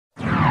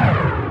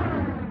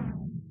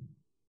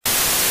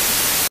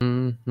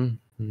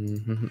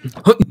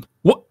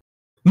What?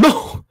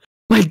 No!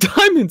 My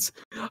diamonds!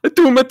 I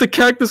threw them at the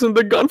cactus and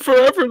they're gone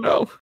forever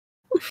now.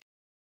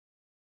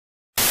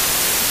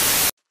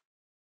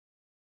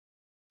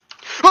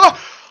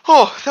 Ah!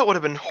 Oh, that would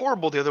have been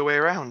horrible the other way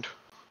around.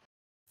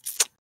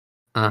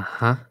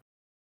 Uh-huh.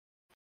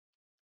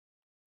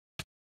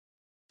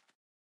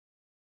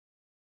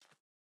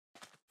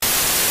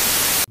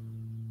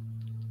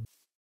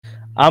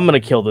 I'm gonna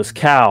kill this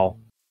cow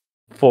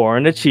for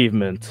an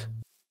achievement.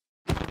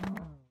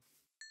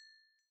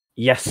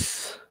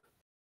 Yes.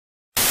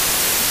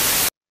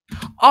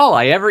 All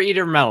I ever eat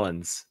are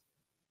melons.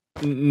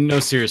 No,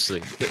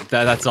 seriously.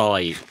 That's all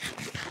I eat.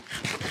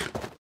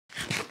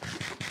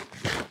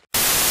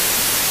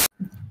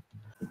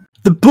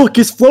 The book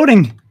is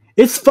floating!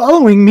 It's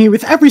following me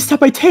with every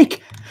step I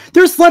take!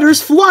 There's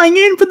letters flying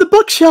in from the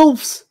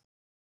bookshelves!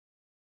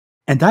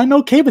 And I'm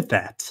okay with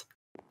that.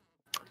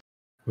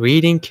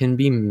 Reading can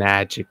be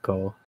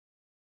magical.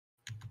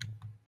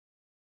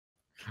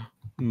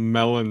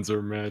 Melons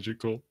are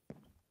magical.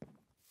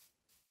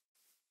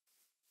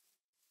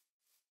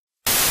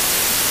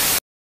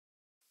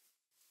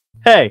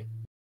 Hey,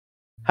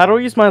 how do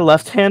I use my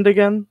left hand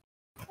again?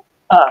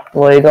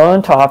 Well, you go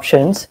into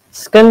options,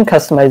 skin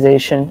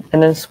customization,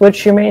 and then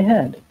switch your main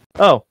hand.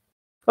 Oh,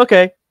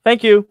 okay,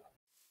 thank you.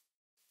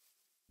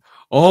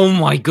 Oh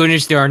my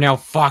goodness, there are now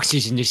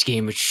foxes in this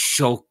game. It's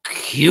so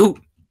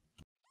cute.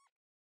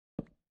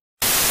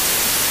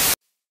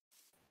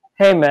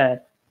 Hey man,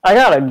 I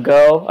gotta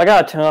go. I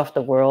gotta turn off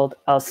the world.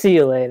 I'll see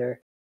you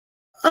later.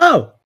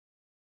 Oh,